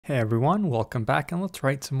Hey everyone, welcome back, and let's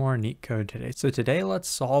write some more Leetcode today. So today let's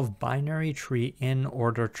solve binary tree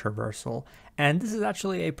in-order traversal. And this is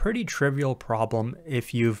actually a pretty trivial problem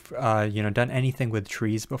if you've done anything with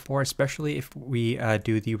trees before, especially if we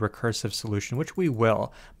do the recursive solution, which we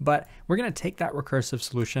will. But we're going to take that recursive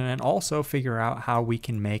solution and also figure out how we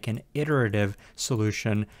can make an iterative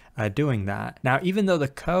solution doing that. Now, even though the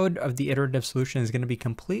code of the iterative solution is going to be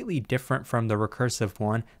completely different from the recursive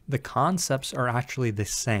one, the concepts are actually the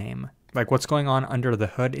same. Like what's going on under the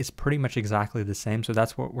hood is pretty much exactly the same. So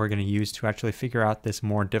that's what we're going to use to actually figure out this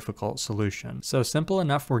more difficult solution. So simple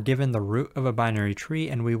enough, we're given the root of a binary tree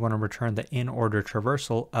and we want to return the in-order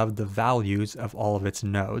traversal of the values of all of its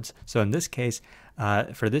nodes. So in this case,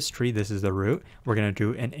 for this tree, this is the root. We're going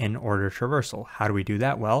to do an in-order traversal. How do we do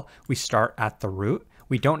that? Well, we start at the root.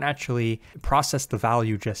 We don't actually process the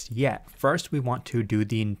value just yet. First, we want to do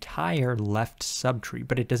the entire left subtree,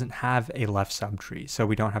 but it doesn't have a left subtree, so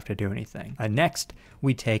we don't have to do anything. Next,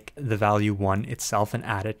 we take the value 1 itself and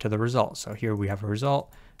add it to the result. So here we have a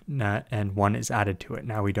result, and 1 is added to it.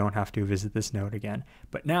 Now we don't have to visit this node again.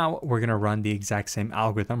 But now we're going to run the exact same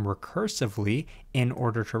algorithm recursively in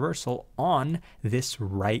order traversal on this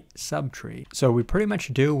right subtree. So we pretty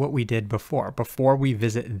much do what we did before. Before we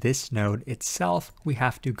visit this node itself, we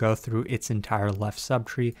have to go through its entire left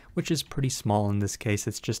subtree, which is pretty small in this case.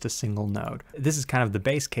 It's just a single node. This is kind of the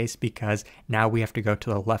base case because now we have to go to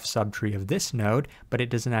the left subtree of this node, but it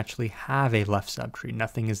doesn't actually have a left subtree.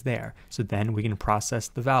 Nothing is there. So then we can process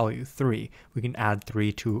the value 3. We can add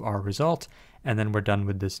 3 to our result, and then we're done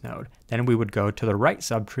with this node. Then we would go to the right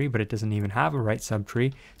subtree, but it doesn't even have a right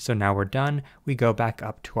subtree. So now we're done. We go back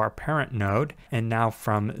up to our parent node. And now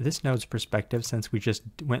from this node's perspective, since we just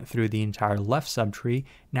went through the entire left subtree,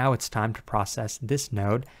 now it's time to process this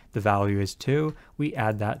node. The value is 2. We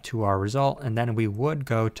add that to our result, and then we would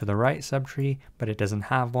go to the right subtree, but it doesn't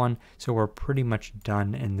have one. So we're pretty much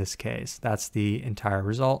done in this case. That's the entire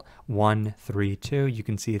result. 1, 3, 2. You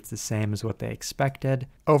can see it's the same as what they expected.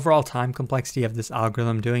 Overall time complexity of this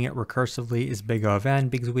algorithm doing it recursively is big O of n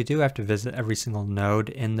because we do have to visit every single node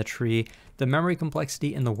in the tree. The memory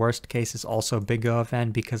complexity in the worst case is also big O of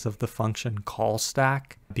n because of the function call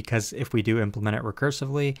stack. Because if we do implement it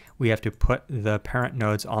recursively, we have to put the parent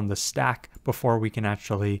nodes on the stack before we can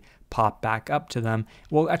actually pop back up to them.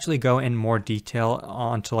 We'll actually go in more detail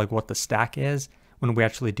onto like what the stack is when we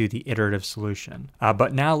actually do the iterative solution.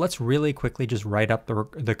 But now let's really quickly just write up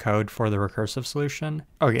the code for the recursive solution.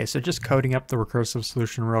 Okay, so just coding up the recursive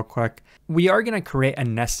solution real quick. We are gonna create a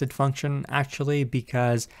nested function actually,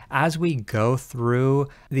 because as we go through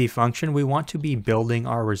the function, we want to be building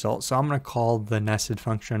our results. So I'm gonna call the nested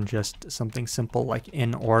function just something simple like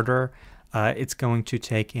in order. It's going to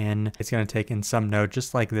take in some node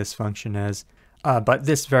just like this function is. But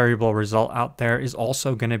this variable result out there is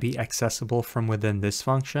also going to be accessible from within this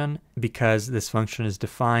function because this function is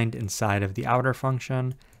defined inside of the outer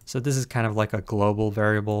function. So this is kind of like a global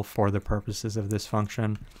variable for the purposes of this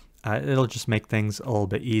function. It'll just make things a little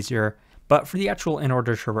bit easier. But for the actual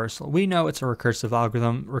in-order traversal, we know it's a recursive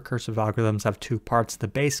algorithm. Recursive algorithms have two parts, the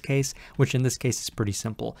base case, which in this case is pretty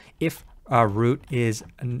simple. If root is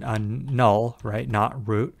a null, right, not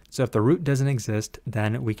root. So if the root doesn't exist,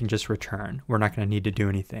 then we can just return. We're not going to need to do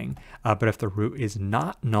anything. But if the root is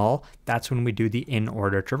not null, that's when we do the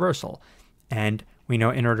in-order traversal. And we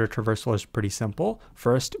know in-order traversal is pretty simple.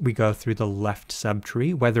 First, we go through the left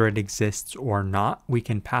subtree, whether it exists or not. We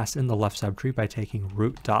can pass in the left subtree by taking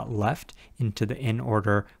root.left into the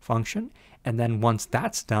in-order function. And then once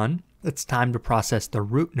that's done, it's time to process the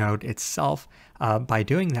root node itself. By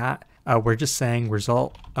doing that, we're just saying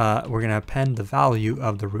result, we're going to append the value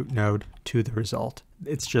of the root node to the result.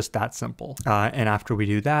 It's just that simple. And after we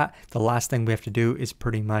do that, the last thing we have to do is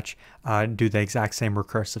pretty much do the exact same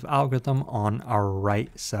recursive algorithm on our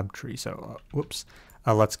right subtree. So,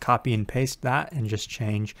 let's copy and paste that and just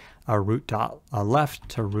change root.left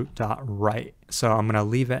to root.right. So I'm going to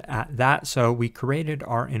leave it at that. So we created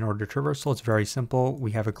our in-order traversal. It's very simple.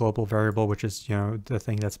 We have a global variable, which is, the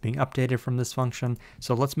thing that's being updated from this function.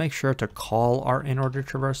 So let's make sure to call our in-order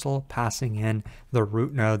traversal, passing in the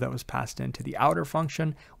root node that was passed into the outer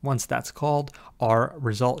function. Once that's called, our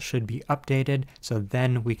result should be updated. So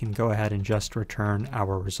then we can go ahead and just return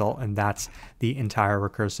our result. And that's the entire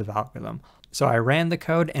recursive algorithm. So I ran the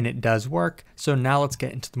code and it does work. So now let's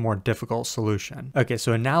get into the more difficult solution. Okay,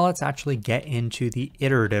 so now let's actually get into the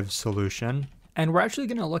iterative solution. And we're actually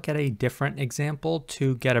going to look at a different example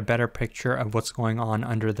to get a better picture of what's going on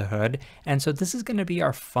under the hood. And so this is going to be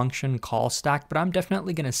our function call stack, but I'm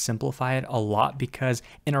definitely going to simplify it a lot because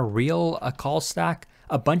in a real call stack,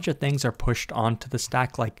 a bunch of things are pushed onto the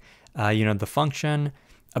stack like, the function,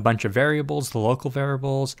 a bunch of variables, the local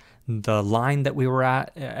variables, the line that we were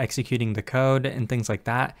at executing the code and things like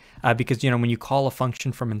that. Because, when you call a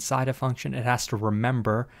function from inside a function, it has to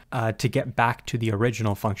remember to get back to the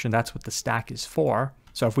original function. That's what the stack is for.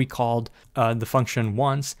 So if we called the function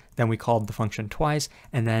once, then we called the function twice,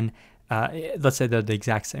 and then let's say they're the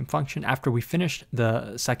exact same function. After we finish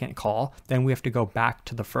the second call, then we have to go back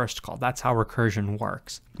to the first call. That's how recursion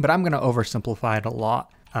works. But I'm going to oversimplify it a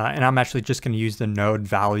lot. And I'm actually just going to use the node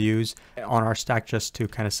values on our stack just to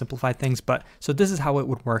kind of simplify things. But so this is how it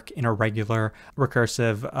would work in a regular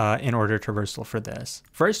recursive in-order traversal for this.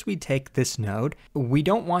 First, we take this node. We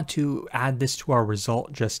don't want to add this to our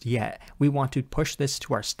result just yet. We want to push this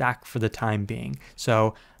to our stack for the time being.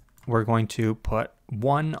 So we're going to put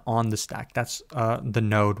 1 on the stack. That's the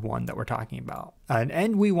node 1 that we're talking about.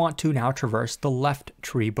 And we want to now traverse the left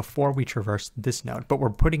tree before we traverse this node, but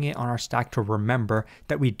we're putting it on our stack to remember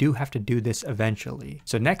that we do have to do this eventually.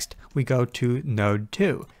 So next we go to node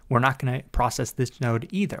 2. We're not going to process this node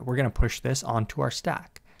either. We're going to push this onto our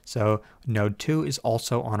stack. So node 2 is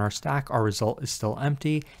also on our stack. Our result is still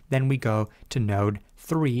empty. Then we go to node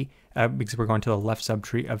 3 because we're going to the left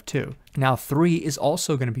subtree of 2. Now 3 is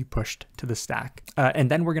also going to be pushed to the stack. And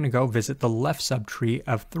then we're going to go visit the left subtree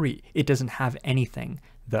of 3. It doesn't have anything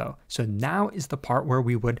though. So now is the part where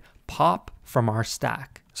we would pop from our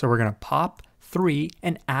stack. So we're going to pop 3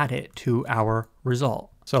 and add it to our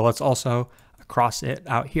result. So let's also cross it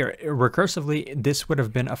out here. Recursively, this would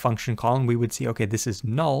have been a function call and we would see, okay, this is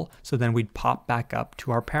null. So then we'd pop back up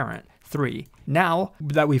to our parent, 3. Now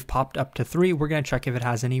that we've popped up to 3, we're going to check if it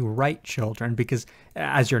has any right children, because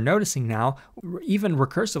as you're noticing now, even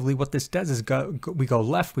recursively, what this does is we go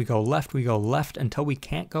left, we go left, we go left until we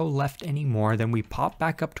can't go left anymore. Then we pop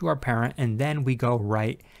back up to our parent and then we go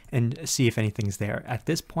right and see if anything's there. At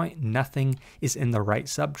this point, nothing is in the right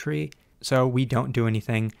subtree, so we don't do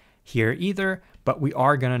anything here either, but we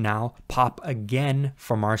are going to now pop again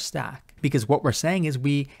from our stack, because what we're saying is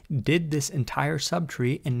we did this entire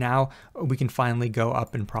subtree and now we can finally go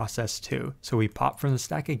up and process 2. So we pop from the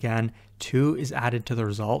stack again, 2 is added to the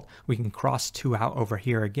result. We can cross 2 out over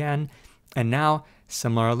here again. And now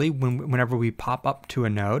similarly, whenever we pop up to a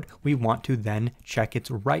node, we want to then check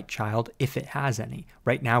its right child if it has any.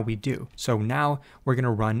 Right now we do. So now we're going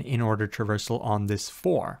to run in-order traversal on this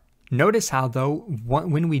 4. Notice how though,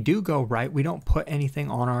 when we do go right, we don't put anything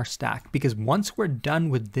on our stack, because once we're done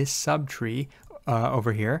with this subtree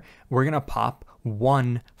over here, we're going to pop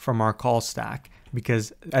 1 from our call stack,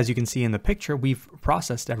 because as you can see in the picture, we've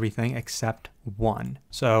processed everything except 1.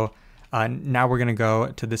 So now we're going to go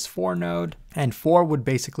to this 4 node, and 4 would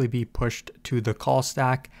basically be pushed to the call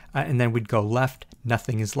stack, and then we'd go left,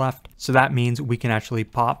 nothing is left. So that means we can actually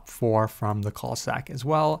pop 4 from the call stack as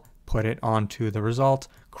well, put it onto the result,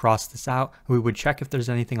 cross this out. We would check if there's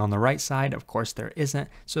anything on the right side. Of course there isn't.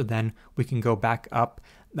 So then we can go back up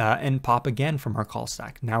and pop again from our call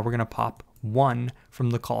stack. Now we're going to pop 1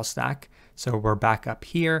 from the call stack. So we're back up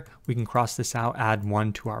here. We can cross this out, add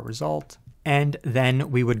 1 to our result. And then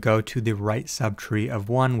we would go to the right subtree of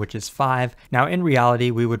 1, which is 5. Now in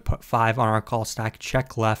reality, we would put 5 on our call stack,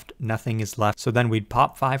 check left, nothing is left. So then we'd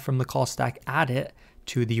pop 5 from the call stack, add it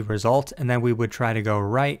to the result, and then we would try to go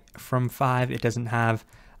right from 5. It doesn't have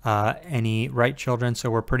any right children, so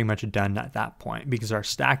we're pretty much done at that point because our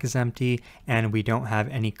stack is empty and we don't have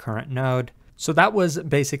any current node. So that was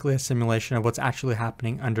basically a simulation of what's actually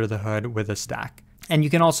happening under the hood with a stack. And you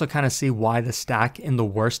can also kind of see why the stack in the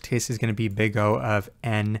worst case is going to be big O of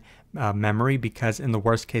n memory, because in the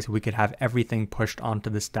worst case we could have everything pushed onto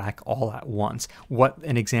the stack all at once. What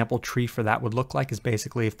an example tree for that would look like is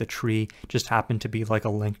basically if the tree just happened to be like a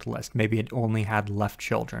linked list. Maybe it only had left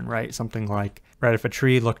children, right? Something like, right, if a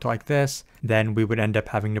tree looked like this, then we would end up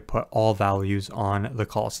having to put all values on the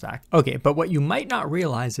call stack. Okay, but what you might not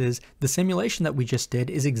realize is the simulation that we just did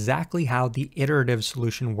is exactly how the iterative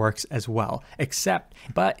solution works as well,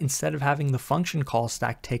 but instead of having the function call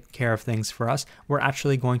stack take care of things for us, we're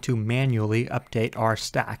actually going to manually update our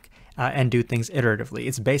stack and do things iteratively.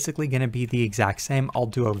 It's basically going to be the exact same. I'll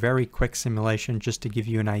do a very quick simulation just to give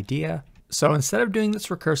you an idea. So instead of doing this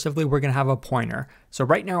recursively, we're going to have a pointer. So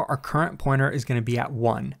right now our current pointer is going to be at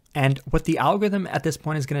 1. And what the algorithm at this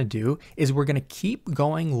point is going to do is we're going to keep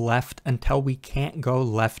going left until we can't go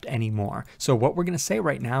left anymore. So what we're going to say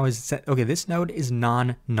right now is, okay, this node is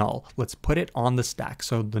non-null. Let's put it on the stack.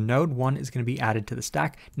 So the node 1 is going to be added to the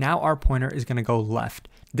stack. Now our pointer is going to go left.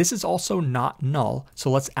 This is also not null. So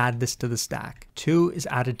let's add this to the stack. 2 is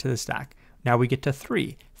added to the stack. Now we get to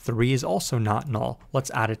 3. 3 is also not null. Let's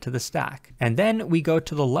add it to the stack. And then we go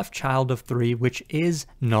to the left child of 3, which is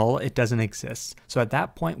null. It doesn't exist. So at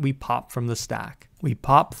that point, we pop from the stack. we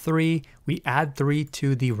pop 3, we add 3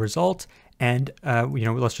 to the result, and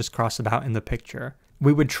let's just cross it out in the picture.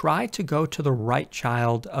 We would try to go to the right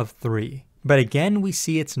child of 3. But again, we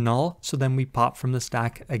see it's null, so then we pop from the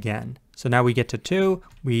stack again. So now we get to 2,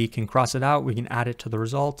 we can cross it out, we can add it to the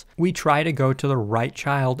result. We try to go to the right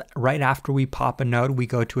child. Right after we pop a node, we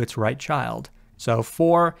go to its right child. So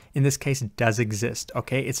 4, in this case, does exist,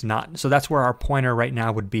 okay? It's not. So that's where our pointer right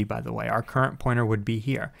now would be, by the way. Our current pointer would be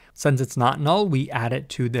here. Since it's not null, we add it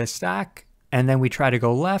to this stack, and then we try to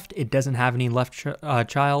go left. It doesn't have any left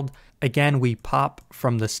child. Again, we pop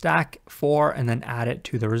from the stack 4 and then add it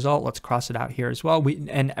to the result. Let's cross it out here as well.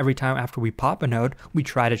 And every time after we pop a node, we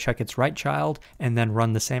try to check its right child and then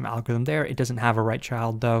run the same algorithm there. It doesn't have a right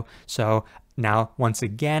child though. So now once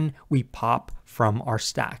again, we pop from our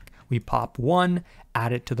stack. We pop 1,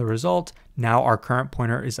 add it to the result. Now our current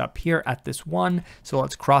pointer is up here at this 1. So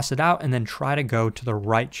let's cross it out and then try to go to the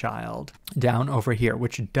right child down over here,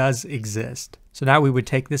 which does exist. So now we would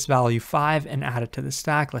take this value 5 and add it to the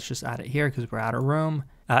stack. Let's just add it here because we're out of room.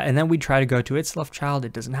 And then we try to go to its left child.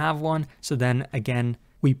 It doesn't have one. So then again,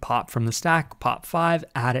 we pop from the stack, pop 5,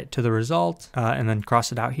 add it to the result, and then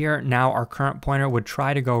cross it out here. Now our current pointer would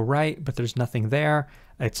try to go right, but there's nothing there.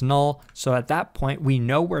 It's null. So at that point, we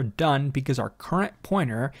know we're done because our current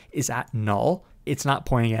pointer is at null. It's not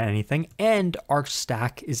pointing at anything, and our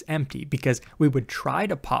stack is empty because we would try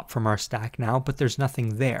to pop from our stack now, but there's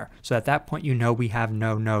nothing there. So at that point, you know we have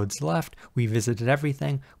no nodes left. We visited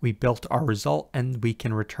everything, we built our result, and we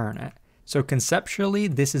can return it. So conceptually,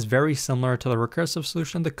 this is very similar to the recursive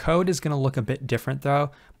solution. The code is going to look a bit different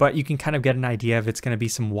though, but you can kind of get an idea of it's going to be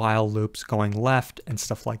some while loops going left and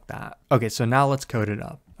stuff like that. Okay, so now let's code it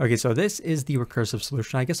up. Okay, so this is the recursive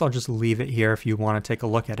solution. I guess I'll just leave it here if you want to take a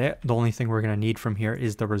look at it. The only thing we're going to need from here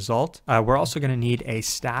is the result. We're also going to need a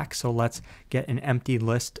stack. So let's get an empty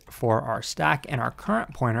list for our stack, and our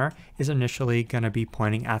current pointer is initially going to be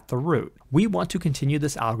pointing at the root. We want to continue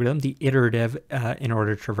this algorithm, the iterative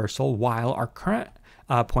in-order traversal, while our current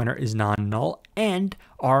pointer is non-null and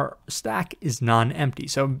our stack is non-empty.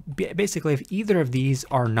 So basically, if either of these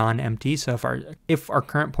are non-empty, so if our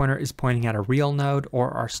current pointer is pointing at a real node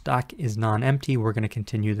or our stack is non-empty, we're going to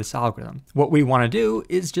continue this algorithm. What we want to do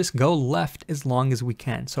is just go left as long as we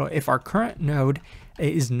can. So if our current node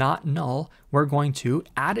is not null, we're going to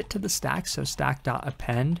add it to the stack. So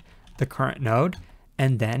stack.append the current node,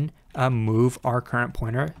 and then move our current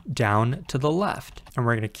pointer down to the left. And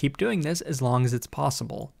we're going to keep doing this as long as it's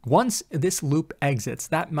possible. Once this loop exits,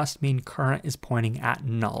 that must mean current is pointing at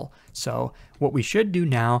null. So what we should do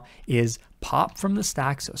now is pop from the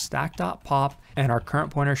stack. So stack.pop, and our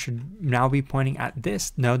current pointer should now be pointing at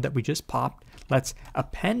this node that we just popped. Let's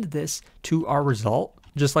append this to our result,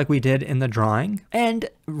 just like we did in the drawing. And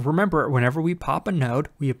remember, whenever we pop a node,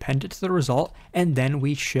 we append it to the result, and then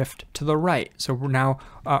we shift to the right. So we're now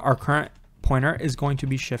our current pointer is going to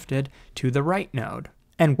be shifted to the right node.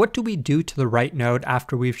 And what do we do to the right node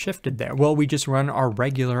after we've shifted there? Well, we just run our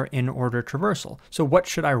regular in-order traversal. So what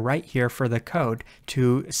should I write here for the code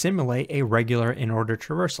to simulate a regular in-order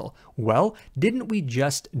traversal? Well, didn't we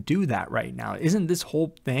just do that right now? Isn't this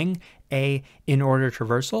whole thing a in-order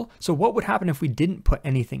traversal? So what would happen if we didn't put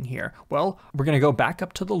anything here? Well, we're going to go back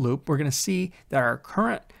up to the loop. We're going to see that our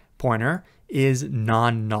current pointer is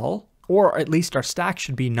non-null, or at least our stack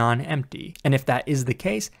should be non-empty. And if that is the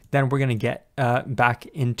case, then we're going to get back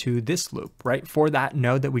into this loop, right? For that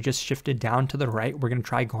node that we just shifted down to the right, we're going to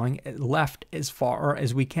try going left as far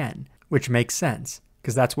as we can, which makes sense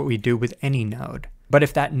because that's what we do with any node. But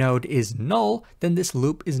if that node is null, then this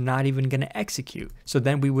loop is not even going to execute. So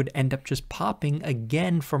then we would end up just popping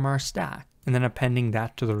again from our stack, and then appending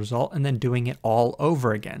that to the result, and then doing it all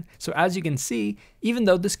over again. So as you can see, even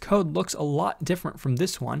though this code looks a lot different from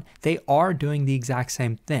this one, they are doing the exact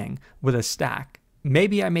same thing with a stack.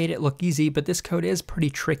 Maybe I made it look easy, but this code is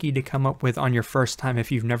pretty tricky to come up with on your first time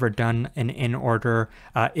if you've never done an in-order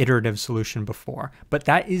iterative solution before. But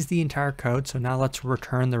that is the entire code. So now let's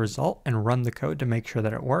return the result and run the code to make sure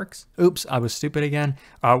that it works. Oops, I was stupid again.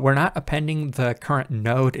 We're not appending the current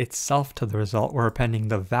node itself to the result. We're appending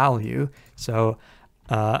the value. So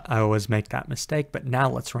I always make that mistake, but now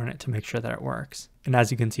let's run it to make sure that it works. And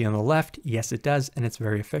as you can see on the left, yes, it does, and it's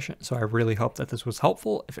very efficient. So I really hope that this was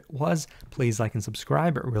helpful. If it was, please like and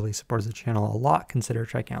subscribe. It really supports the channel a lot. Consider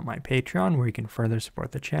checking out my Patreon, where you can further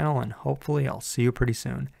support the channel, and hopefully I'll see you pretty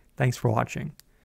soon. Thanks for watching.